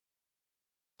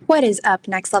What is up,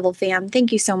 Next Level fam?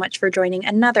 Thank you so much for joining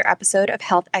another episode of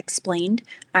Health Explained.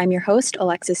 I'm your host,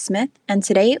 Alexis Smith, and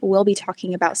today we'll be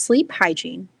talking about sleep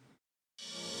hygiene.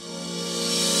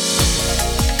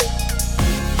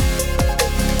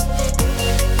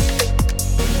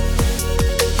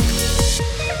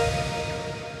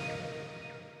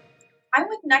 I'm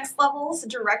with Next Level's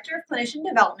Director of Clinician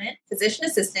Development, Physician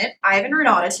Assistant, Ivan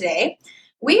Renata today.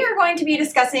 We are going to be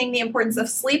discussing the importance of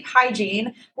sleep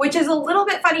hygiene, which is a little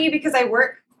bit funny because I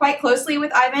work quite closely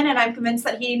with Ivan and I'm convinced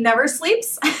that he never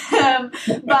sleeps.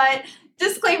 But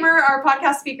disclaimer, our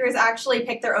podcast speakers actually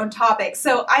pick their own topics.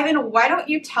 So Ivan, why don't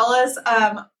you tell us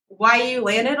why you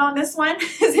landed on this one?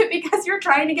 Is it because you're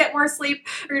trying to get more sleep,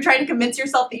 or you're trying to convince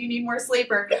yourself that you need more sleep,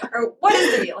 or what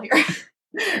is the deal here?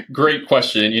 Great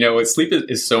question. Sleep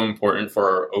is so important for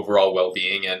our overall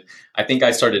well-being. And I think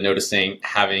I started noticing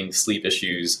having sleep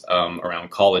issues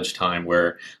around college time,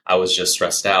 where I was just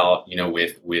stressed out,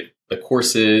 with the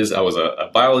courses. I was a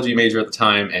biology major at the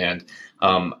time, and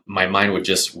my mind would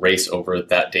just race over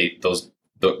that date,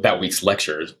 that week's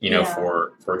lectures.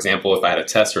 For example, if I had a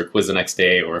test or a quiz the next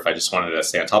day, or if I just wanted to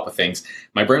stay on top of things,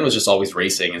 my brain was just always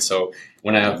racing. And so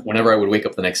whenever I would wake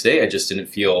up the next day, I just didn't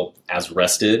feel as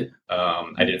rested.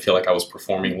 I didn't feel like I was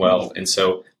performing well. And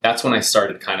so that's when I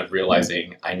started kind of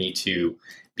realizing I need to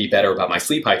be better about my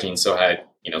sleep hygiene. So I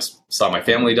saw my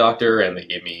family doctor, and they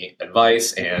gave me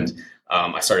advice, and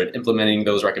I started implementing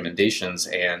those recommendations,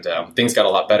 and things got a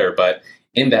lot better. But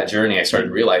in that journey, I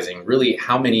started realizing really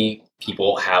how many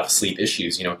people have sleep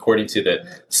issues. According to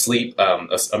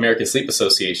the American Sleep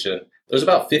Association, there's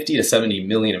about 50 to 70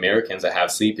 million Americans that have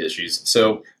sleep issues.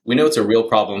 So we know it's a real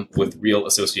problem with real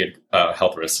associated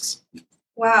health risks.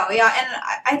 Wow. Yeah. And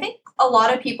I think a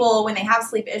lot of people, when they have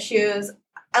sleep issues,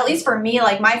 at least for me,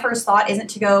 like my first thought isn't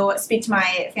to go speak to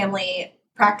my family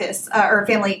practice or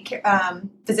family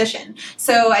physician.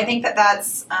 So I think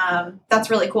that's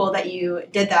really cool that you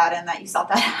did that and that you sought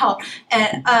that out.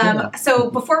 And so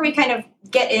before we kind of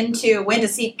get into when to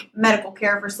seek medical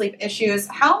care for sleep issues,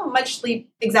 how much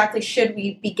sleep exactly should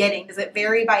we be getting? Does it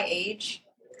vary by age?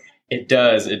 It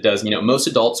does. Most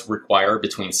adults require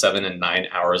between 7 and 9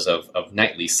 hours of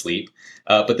nightly sleep,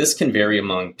 but this can vary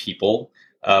among people.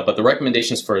 But the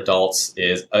recommendations for adults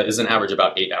is an average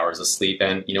about 8 hours of sleep.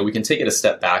 And, we can take it a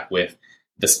step back with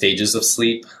the stages of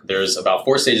sleep. There's about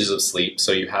 4 stages of sleep.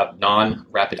 So you have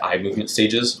non-rapid eye movement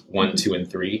stages, 1, 2, and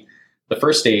 3. The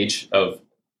first stage of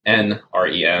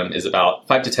NREM is about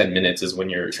 5 to 10 minutes, is when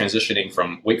you're transitioning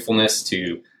from wakefulness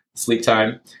to sleep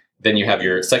time. Then you have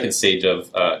your second stage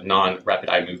of non-rapid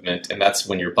eye movement. And that's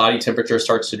when your body temperature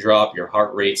starts to drop, your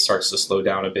heart rate starts to slow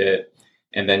down a bit.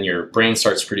 And then your brain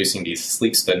starts producing these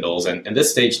sleep spindles. And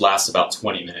this stage lasts about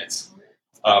 20 minutes.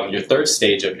 Your third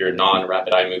stage of your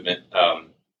non-rapid eye movement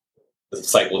the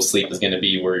cycle of sleep is going to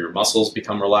be where your muscles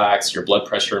become relaxed, your blood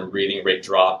pressure and breathing rate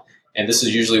drop. And this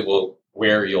is usually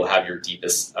where you'll have your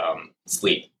deepest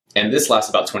sleep. And this lasts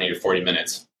about 20 to 40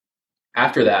 minutes.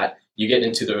 After that, you get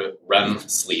into the REM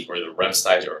sleep, or the REM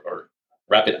stage, or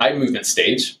rapid eye movement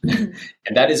stage.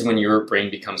 And that is when your brain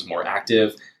becomes more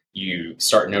active. You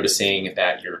start noticing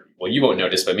that you won't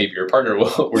notice, but maybe your partner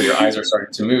will, where your eyes are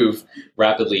starting to move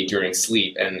rapidly during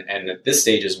sleep. And at this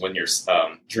stage is when your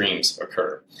dreams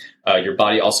occur. Your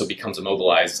body also becomes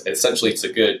immobilized. Essentially, it's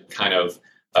a good kind of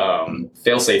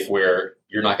fail-safe where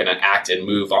you're not going to act and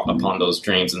move upon those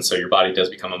dreams. And so your body does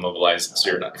become immobilized.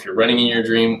 So if you're running in your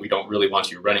dream, we don't really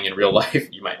want you running in real life.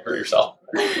 You might hurt yourself.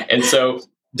 And so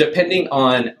depending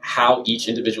on how each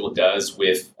individual does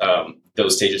with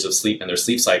those stages of sleep and their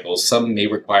sleep cycles, some may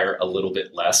require a little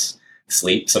bit less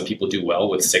sleep. Some people do well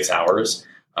with 6 hours.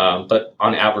 But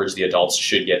on average, the adults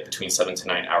should get between 7 to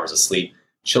 9 hours of sleep.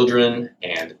 Children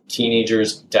and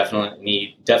teenagers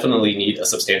definitely need a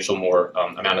substantial more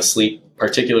amount of sleep,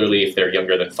 particularly if they're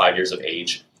younger than 5 years of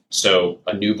age. So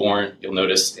a newborn, you'll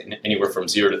notice anywhere from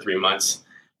 0 to 3 months,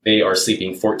 they are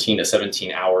sleeping 14 to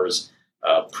 17 hours.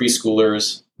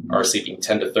 Preschoolers are sleeping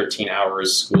 10 to 13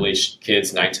 hours, school-age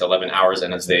kids 9 to 11 hours.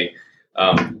 And as they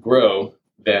grow,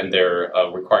 then their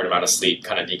required amount of sleep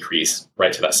kind of decrease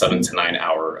right to that 7 to 9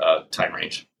 hour time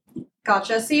range.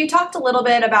 Gotcha. So you talked a little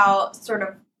bit about sort of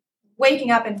waking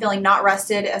up and feeling not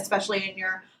rested, especially in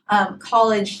your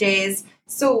college days.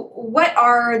 So what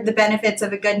are the benefits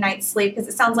of a good night's sleep? Because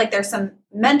it sounds like there's some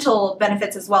mental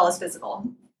benefits as well as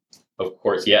physical. Of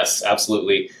course, yes,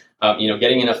 absolutely.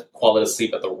 Getting enough quality of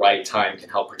sleep at the right time can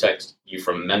help protect you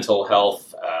from mental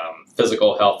health,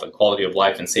 physical health, and quality of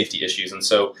life and safety issues. And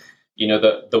so,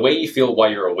 the way you feel while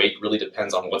you're awake really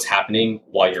depends on what's happening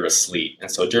while you're asleep.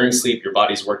 And so during sleep, your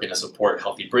body's working to support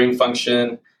healthy brain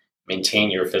function,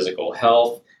 maintain your physical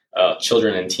health.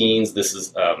 Children and teens, this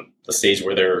is the stage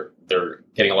where they're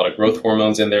getting a lot of growth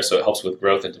hormones in there, so it helps with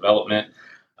growth and development.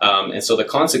 And so the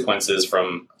consequences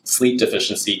from sleep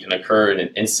deficiency can occur in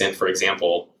an instant. For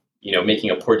example, making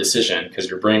a poor decision because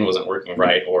your brain wasn't working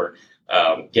right, or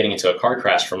getting into a car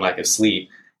crash from lack of sleep,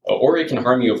 or it can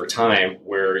harm you over time,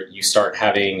 where you start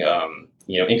having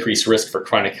increased risk for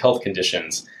chronic health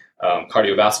conditions,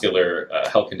 cardiovascular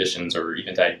health conditions, or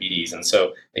even diabetes. And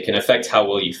so it can affect how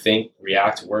well you think,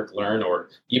 react, work, learn, or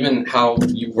even how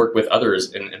you work with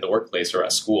others in the workplace or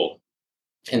at school.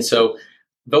 And so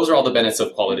those are all the benefits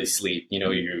of quality sleep.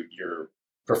 You're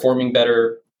performing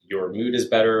better, your mood is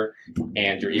better,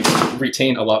 and you're able to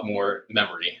retain a lot more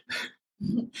memory.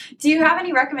 Do you have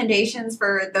any recommendations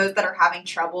for those that are having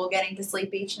trouble getting to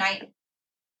sleep each night?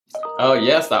 Oh,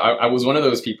 yes, I was one of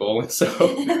those people. So,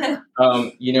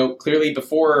 clearly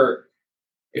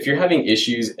if you're having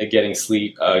issues at getting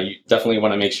sleep, you definitely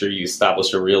want to make sure you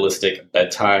establish a realistic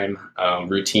bedtime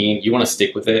routine. You want to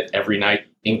stick with it every night,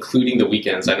 including the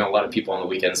weekends. I know a lot of people on the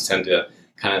weekends tend to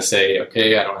kind of say,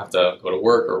 okay, I don't have to go to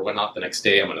work or whatnot the next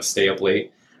day. I'm going to stay up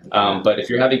late. But if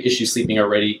you're having issues sleeping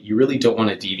already, you really don't want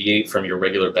to deviate from your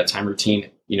regular bedtime routine,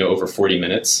 over 40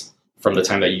 minutes from the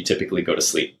time that you typically go to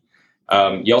sleep.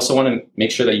 You also want to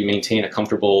make sure that you maintain a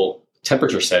comfortable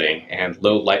temperature setting and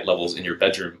low light levels in your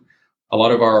bedroom. A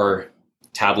lot of our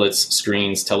tablets,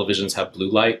 screens, televisions have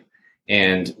blue light.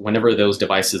 And whenever those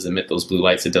devices emit those blue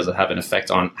lights, it doesn't have an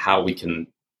effect on how we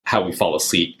fall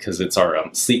asleep, because it's our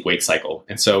sleep-wake cycle.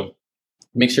 And so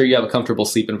make sure you have a comfortable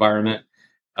sleep environment.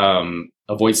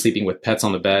 Avoid sleeping with pets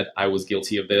on the bed. I was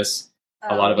guilty of this.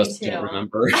 A lot of us don't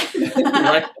remember.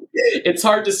 Right? It's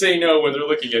hard to say no when they're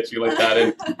looking at you like that.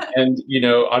 And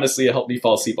honestly, it helped me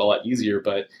fall asleep a lot easier.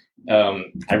 But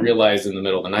I realized in the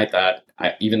middle of the night that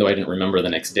even though I didn't remember the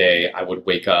next day, I would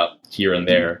wake up here and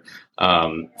there,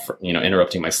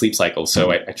 interrupting my sleep cycle.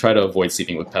 So I try to avoid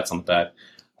sleeping with pets on the bed.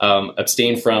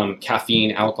 Abstain from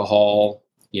caffeine, alcohol,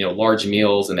 large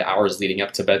meals in the hours leading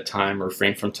up to bedtime.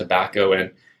 Refrain from tobacco,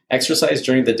 and exercise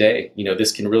during the day.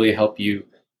 This can really help you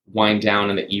wind down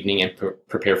in the evening and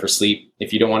prepare for sleep.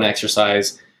 If you don't want to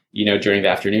exercise, during the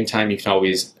afternoon time, you can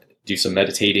always do some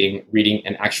meditating, reading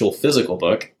an actual physical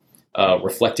book,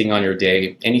 reflecting on your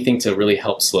day, anything to really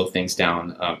help slow things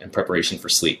down in preparation for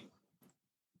sleep.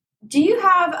 Do you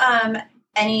have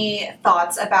any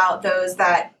thoughts about those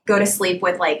that go to sleep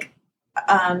with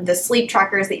the sleep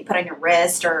trackers that you put on your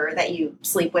wrist, or that you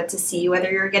sleep with to see whether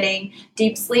you're getting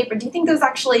deep sleep? Or do you think those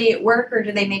actually work, or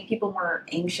do they make people more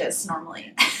anxious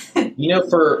normally?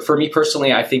 For me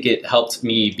personally, I think it helped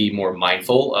me be more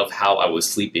mindful of how I was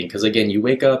sleeping. Because again, you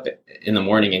wake up in the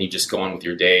morning and you just go on with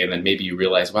your day, and then maybe you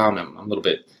realize, wow, I'm a little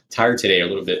bit tired today, or a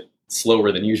little bit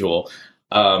slower than usual.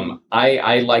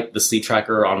 I like the sleep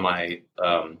tracker on my,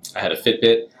 I had a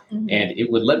Fitbit, mm-hmm. and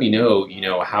it would let me know,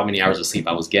 how many hours of sleep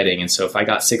I was getting. And so if I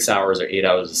got 6 hours or 8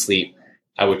 hours of sleep,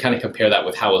 I would kind of compare that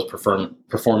with how I was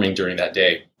performing during that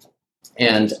day.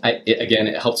 And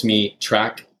it helped me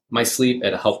track my sleep.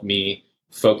 It helped me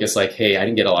focus hey, I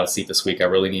didn't get a lot of sleep this week. I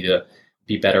really need to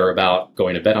be better about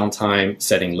going to bed on time,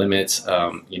 setting limits,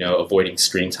 avoiding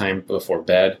screen time before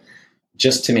bed,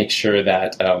 just to make sure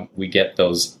that we get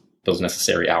those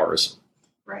necessary hours.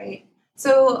 Right.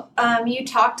 So you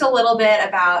talked a little bit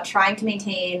about trying to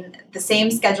maintain the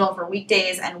same schedule for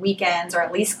weekdays and weekends, or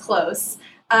at least close.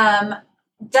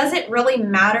 Does it really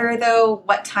matter, though,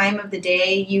 what time of the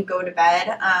day you go to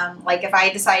bed? If I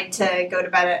decide to go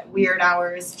to bed at weird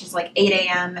hours, which is 8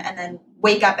 a.m., and then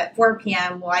wake up at 4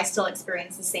 p.m., will I still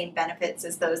experience the same benefits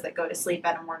as those that go to sleep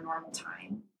at a more normal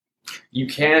time? You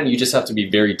can. You just have to be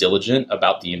very diligent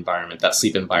about the environment, that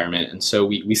sleep environment. And so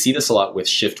we see this a lot with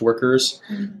shift workers,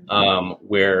 mm-hmm.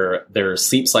 Where their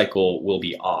sleep cycle will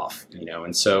be off,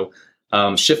 And so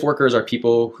shift workers are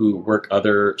people who work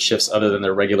other shifts other than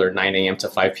their regular 9 a.m. to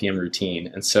 5 p.m. routine.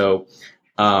 And so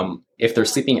if they're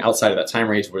sleeping outside of that time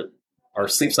range, where our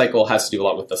sleep cycle has to do a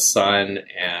lot with the sun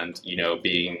and,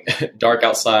 being dark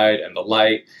outside and the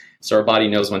light. So our body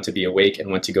knows when to be awake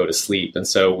and when to go to sleep. And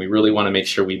so we really want to make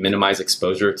sure we minimize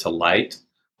exposure to light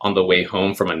on the way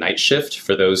home from a night shift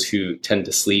for those who tend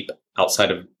to sleep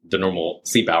outside of the normal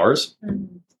sleep hours,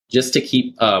 mm-hmm. just to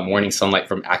keep morning sunlight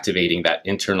from activating that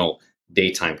internal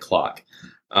daytime clock.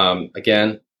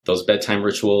 Again, those bedtime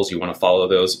rituals, you want to follow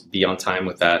those, be on time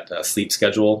with that sleep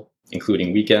schedule,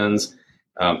 including weekends.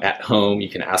 At home, you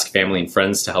can ask family and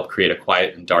friends to help create a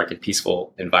quiet and dark and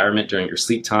peaceful environment during your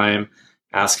sleep time.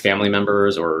 Ask family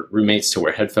members or roommates to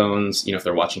wear headphones, if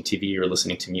they're watching TV or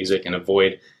listening to music, and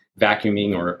avoid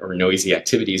vacuuming or noisy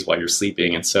activities while you're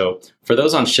sleeping. And so for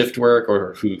those on shift work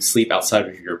or who sleep outside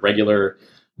of your regular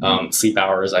sleep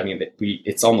hours. I mean,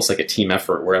 it's almost like a team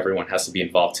effort where everyone has to be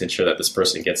involved to ensure that this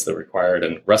person gets the required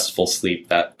and restful sleep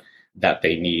that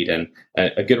they need. And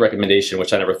a good recommendation,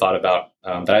 which I never thought about,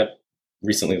 that I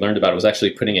recently learned about, was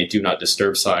actually putting a do not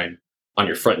disturb sign on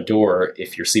your front door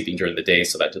if you're sleeping during the day,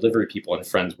 so that delivery people and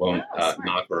friends won't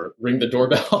knock or ring the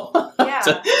doorbell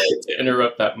to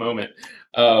interrupt that moment.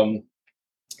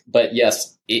 But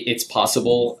yes, it's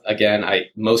possible. Again,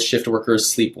 most shift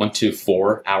workers sleep 1 to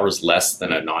 4 hours less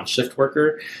than a non-shift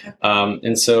worker.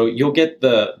 And so you'll get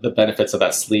the benefits of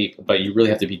that sleep, but you really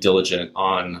have to be diligent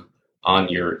on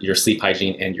your sleep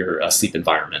hygiene and your sleep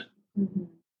environment. Mm-hmm.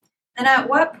 And at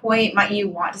what point might you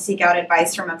want to seek out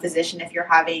advice from a physician if you're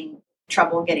having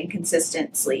trouble getting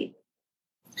consistent sleep?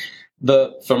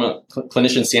 From a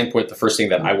clinician standpoint, the first thing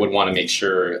that I would want to make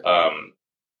sure,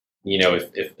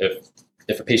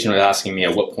 if a patient is asking me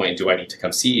at what point do I need to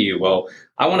come see you, well,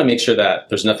 I want to make sure that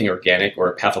there's nothing organic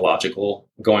or pathological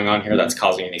going on here that's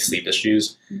causing any sleep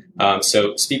issues.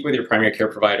 So speak with your primary care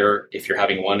provider if you're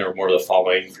having one or more of the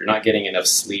following. If you're not getting enough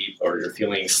sleep, or you're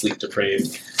feeling sleep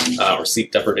deprived or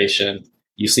sleep deprivation,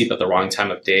 you sleep at the wrong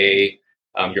time of day,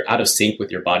 you're out of sync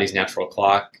with your body's natural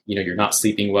clock, you're not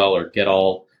sleeping well, or get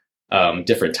all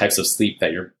different types of sleep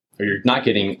you're not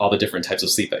getting all the different types of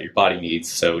sleep that your body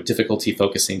needs. So difficulty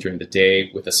focusing during the day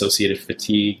with associated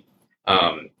fatigue.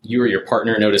 You or your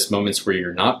partner notice moments where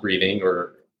you're not breathing,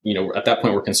 or, at that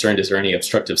point we're concerned, is there any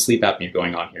obstructive sleep apnea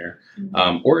going on here?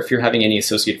 Or if you're having any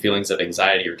associated feelings of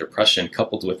anxiety or depression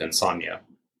coupled with insomnia.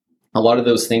 A lot of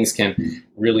those things can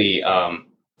really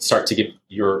start to give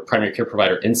your primary care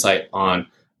provider insight on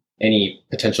any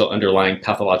potential underlying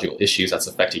pathological issues that's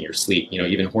affecting your sleep.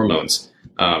 Even hormones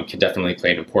can definitely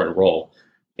play an important role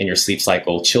in your sleep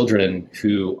cycle. Children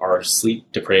who are sleep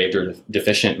deprived or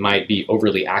deficient might be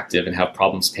overly active and have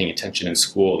problems paying attention in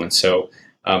school. And so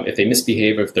if they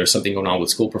misbehave, if there's something going on with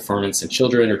school performance in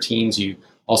children or teens, you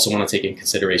also want to take in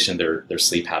consideration their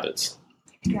sleep habits.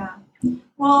 Yeah.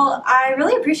 Well, I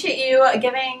really appreciate you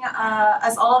giving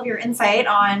us all of your insight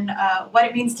on what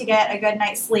it means to get a good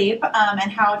night's sleep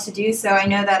and how to do so. I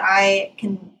know that I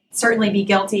can certainly be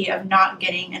guilty of not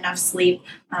getting enough sleep,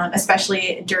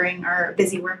 especially during our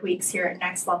busy work weeks here at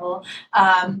Next Level.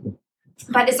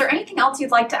 But is there anything else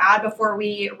you'd like to add before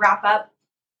we wrap up?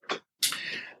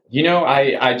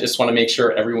 I just want to make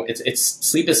sure everyone, it's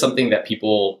sleep is something that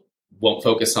people won't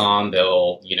focus on.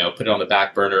 They'll, put it on the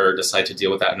back burner, decide to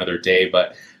deal with that another day.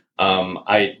 But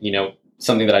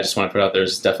something that I just want to put out there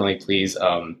is definitely please,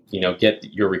 get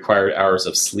your required hours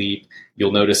of sleep.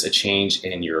 You'll notice a change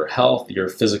in your health, your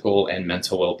physical and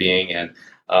mental well-being, and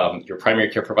your primary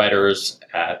care providers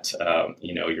at,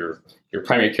 your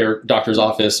primary care doctor's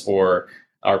office or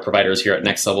our providers here at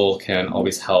Next Level can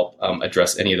always help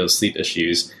address any of those sleep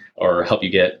issues or help you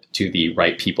get to the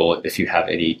right people if you have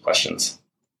any questions.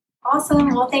 Awesome.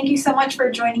 Well, thank you so much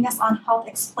for joining us on Health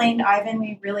Explained, Ivan.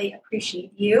 We really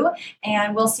appreciate you,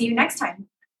 and we'll see you next time.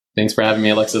 Thanks for having me,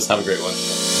 Alexis. Have a great one.